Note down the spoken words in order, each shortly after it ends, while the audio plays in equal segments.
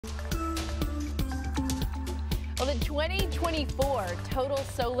Well, the 2024 total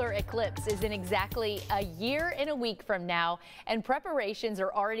solar eclipse is in exactly a year and a week from now, and preparations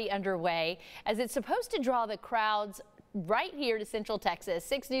are already underway as it's supposed to draw the crowds right here to Central Texas.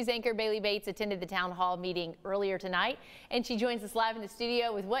 6 News anchor Bailey Bates attended the town hall meeting earlier tonight, and she joins us live in the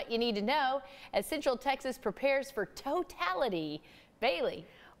studio with what you need to know as Central Texas prepares for totality. Bailey.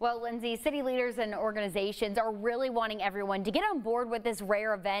 Well, Lindsay, city leaders and organizations are really wanting everyone to get on board with this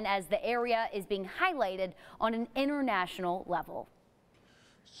rare event as the area is being highlighted on an international level.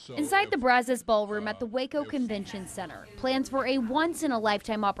 Inside the Brazos Ballroom at the Waco Convention Center, plans for a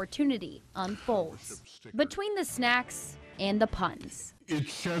once-in-a-lifetime opportunity unfolds. Between the snacks and the puns. It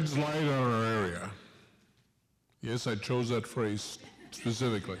sheds light on our area. Yes, I chose that phrase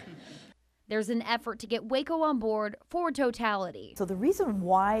specifically. There's an effort to get Waco on board for totality. So the reason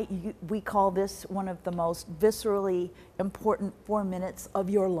why we call this one of the most viscerally important 4 minutes of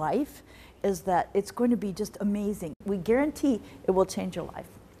your life is that it's going to be just amazing. We guarantee it will change your life.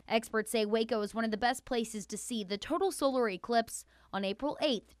 Experts say Waco is one of the best places to see the total solar eclipse on April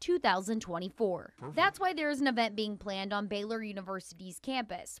 8th, 2024. Perfect. That's why there is an event being planned on Baylor University's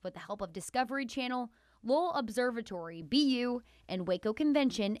campus with the help of Discovery Channel, Lowell Observatory, BU, and Waco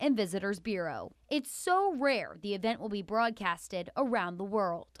Convention and Visitors Bureau. It's so rare the event will be broadcasted around the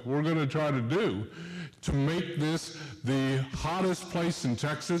world. We're going to try to do to make this the hottest place in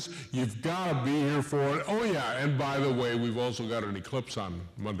Texas. You've got to be here for it. Oh yeah, and by the way, we've also got an eclipse on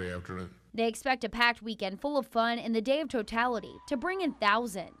Monday afternoon. They expect a packed weekend full of fun and the day of totality to bring in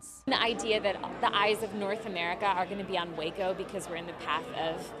thousands. The idea that the eyes of North America are going to be on Waco because we're in the path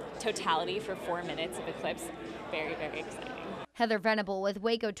of totality for 4 minutes of eclipse, very, very exciting. Heather Venable with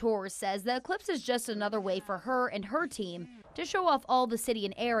Waco Tours says the eclipse is just another way for her and her team to show off all the city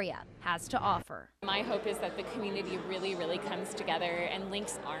and area has to offer. My hope is that the community really, really comes together and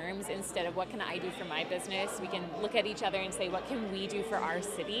links arms. Instead of what can I do for my business, we can look at each other and say, what can we do for our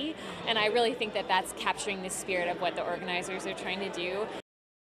city? And I really think that that's capturing the spirit of what the organizers are trying to do.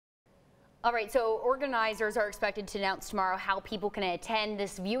 All right, so organizers are expected to announce tomorrow how people can attend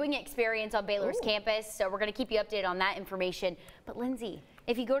this viewing experience on Baylor's campus. So we're going to keep you updated on that information. But Lindsay,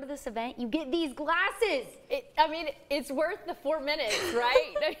 if you go to this event, you get these glasses. It's worth the 4 minutes,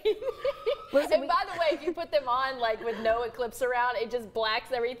 right? Listen, and by the way, if you put them on like with no eclipse around, it just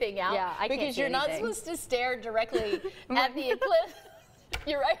blacks everything out. Yeah, I can't because see you're not anything. supposed to stare directly at the eclipse.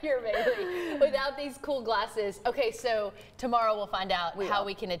 You're right here, Bailey, without these cool glasses. Okay, so tomorrow we'll find out how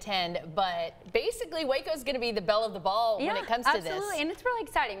we can attend, but basically Waco's going to be the belle of the ball when it comes to this. Absolutely, and it's really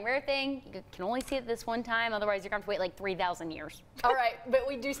exciting. Rare thing, you can only see it this one time, otherwise you're going to have to wait like 3,000 years. All right, but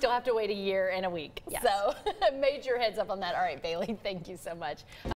we do still have to wait a year and a week. Yes. So major heads up on that. All right, Bailey, thank you so much.